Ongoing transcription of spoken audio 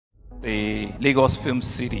the Lagos Film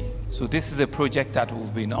City. So this is a project that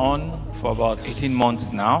we've been on for about 18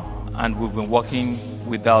 months now, and we've been working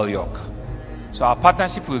with Del York. So our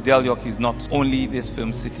partnership with Del York is not only this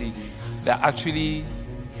film city, they're actually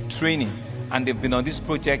training, and they've been on this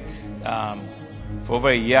project for over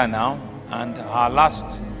a year now. And our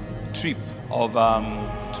last trip of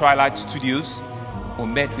Twilight Studios, we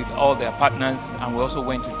met with all their partners, and we also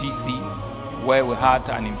went to DC, where we had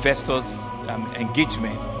an investors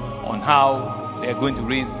engagement on how they're going to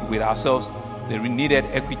raise with ourselves the needed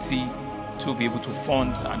equity to be able to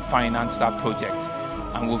fund and finance that project.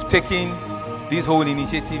 And we've taken this whole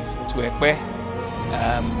initiative to Epe.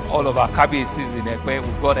 All of our KBACs in Epe,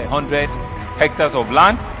 we've got 100 hectares of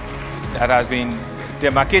land that has been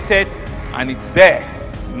demarcated, and it's there.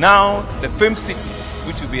 Now the film city,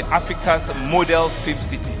 which will be Africa's model film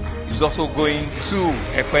city, is also going to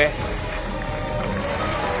Epe.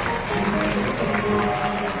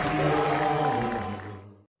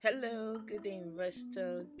 Hello, good day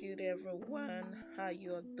investor, good everyone, how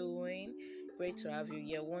you are doing? Great to have you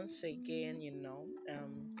here once again.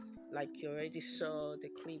 Like you already saw the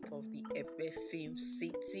clip of the Epe Film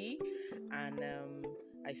City, and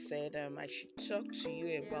I said I should talk to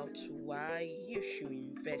you about why you should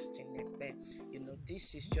invest in Epe.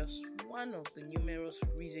 This is just one of the numerous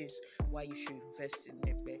reasons why you should invest in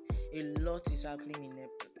Epe. A lot is happening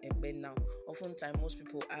in Epe now. Oftentimes, most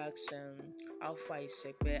people ask, how far is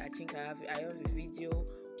Epe? I think I have a video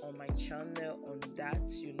on my channel on that.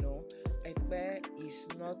 Epe is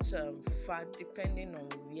not far, depending on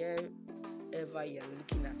wherever you're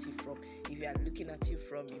looking at it from. If you are looking at it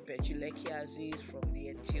from Ibeju Lekki as is, from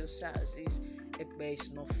the Etiosa as is, Epe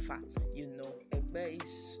is not far. Epe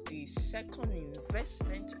is the second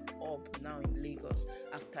investment hub now in Lagos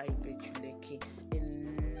after Ibeju Lekki.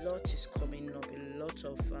 A lot is coming up, a lot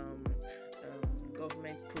of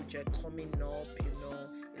government project coming up,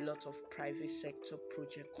 a lot of private sector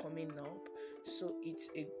project coming up. So it's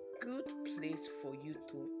a good place for you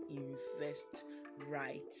to invest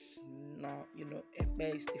right now.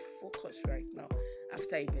 Epe is the focus right now.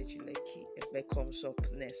 After Ibeju Lekki, Epe comes up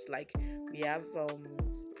next. Like we have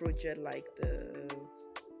project like the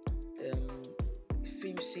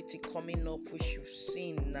Film City coming up, which you've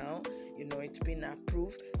seen now. It's been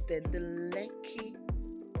approved. Then the Lekki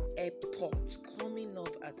Airport coming up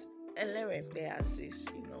at Epe as is,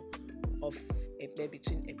 of Epe,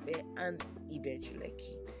 between Epe and Ibeju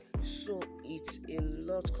Lekki. So it's a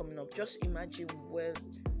lot coming up. Just imagine where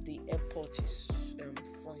the airport is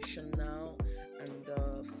functional and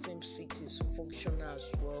the film city is functional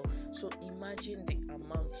as well. So imagine the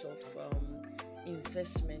amount of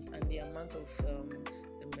investment and the amount of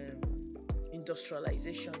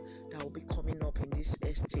industrialization that will be coming up in this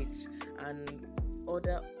estate, and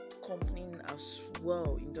other companies as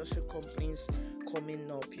well, industrial companies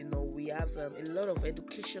coming up. We have a lot of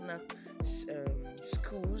educational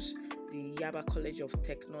schools. The Yaba College of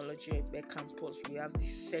Technology at Epe campus. We have the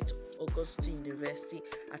St. Augustine University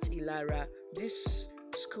at Ilara. These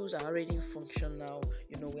schools are already functional.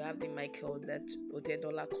 We have the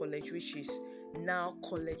Otedola College, which is now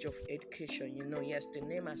College of Education. Yes, the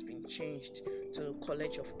name has been changed to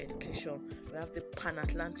College of Education. We have the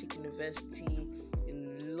Pan-Atlantic University, a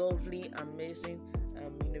lovely, amazing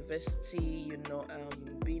university,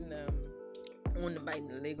 being owned by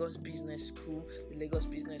the Lagos Business School. The Lagos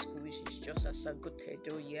Business School, which is just as a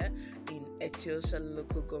Otedola here in Etiosa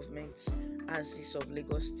local government, as is of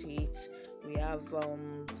Lagos State. We have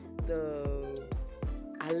the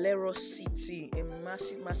Alero City, a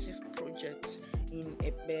massive project in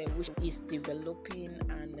Epe, which is developing,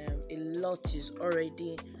 and a lot is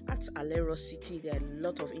already at Alero City. There are a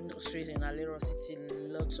lot of industries in Alero City,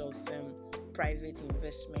 lots of private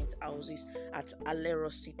investment houses at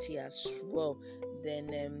Alero City as well. Then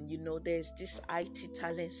there's this IT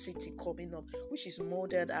talent city coming up, which is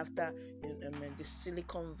modeled after the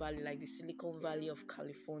Silicon Valley, like the Silicon Valley of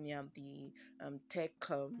California, the tech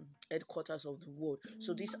headquarters of the world.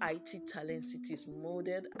 So this IT talent city is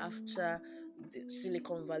modeled after the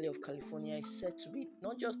Silicon Valley of California. Is said to be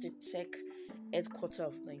not just the tech headquarter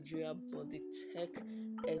of Nigeria, but the tech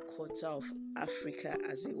headquarter of Africa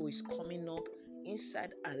as it is coming up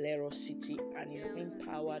inside Alero City, and is being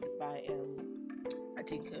powered by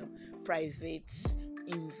private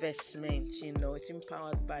investment. It's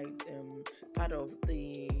empowered by part of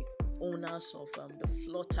the owners of the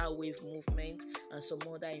Flutter Wave movement and some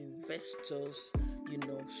other investors.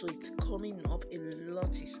 So it's coming up. A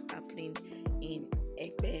lot is happening in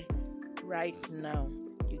Epe right now.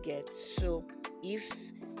 You get. So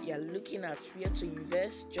if you're looking at where to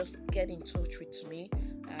invest, just get in touch with me.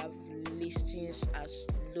 I have listings as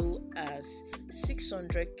low as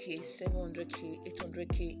 600k, 700k,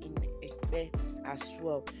 800k in Epe as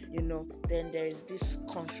well. Then there is this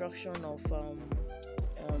construction of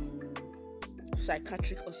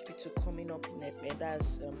psychiatric hospital coming up in Epe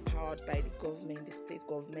that's powered by the government, the state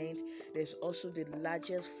government. There's also the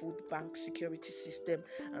largest food bank security system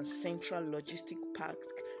and central logistic park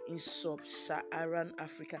in sub-Saharan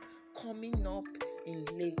Africa coming up in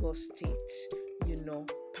Lagos State,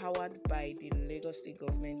 powered by the Lagos State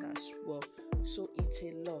government as well. So it's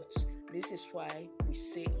a lot. This is why we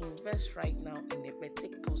say invest right now in Epe,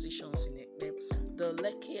 take positions in Epe. The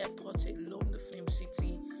Lekki Airport alone, the film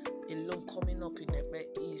city alone coming up in Epe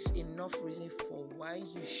is enough reason for why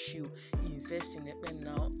you should invest in Epe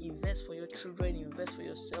now. Invest for your children, invest for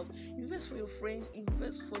yourself, invest for your friends,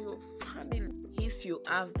 invest for your family if you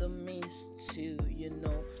have the means to,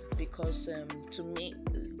 because to me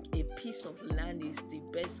a piece of land is the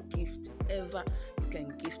best gift ever you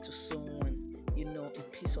can give to someone. A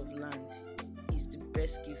piece of land is the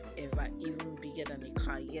best gift ever, even bigger than a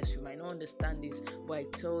car. Yes, you might not understand this, but I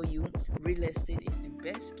tell you, real estate is the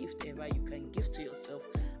best gift ever you can give to yourself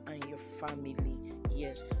and your family.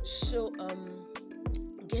 Yes, so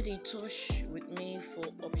get in touch with me for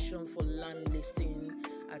option for land listing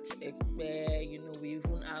at Epe. We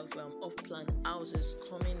even have off-plan houses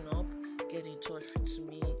coming up. Get in touch with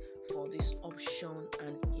me for this option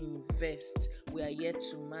and invest. We are here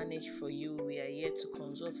to manage for you. We are here to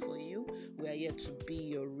consult for you. We are here to be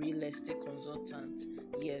your real estate consultant.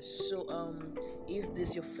 Yes, so if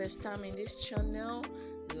this is your first time in this channel,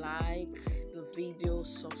 like the video,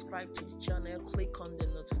 subscribe to the channel, click on the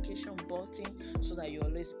notification button so that you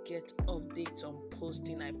always get updates on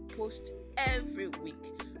posting. I post every week,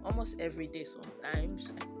 almost every day.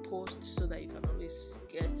 Sometimes I post so that you can always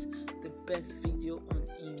get the best video on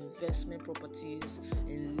investment properties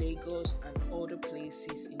in Lagos and other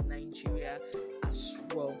places in Nigeria as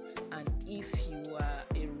well. And if you are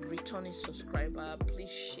a returning subscriber,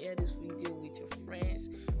 please share this video with your friends,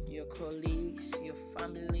 your colleagues, your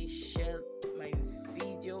family. Share my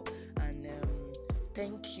video, and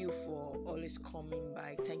thank you for always coming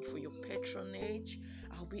by. Thank you for your patronage.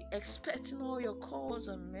 I'll be expecting all your calls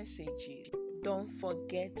and messages. Don't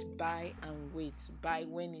forget, buy and wait. Buy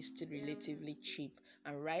when it's still relatively cheap,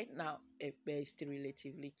 and right now Epe is still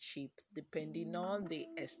relatively cheap depending on the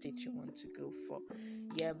estate you want to go for.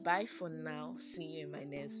 Yeah, bye for now. See you in my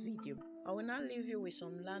next video. I will now leave you with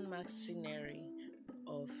some landmark scenery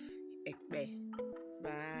of Epe.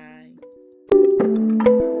 Bye.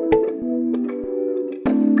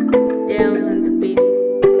 There was on the beat.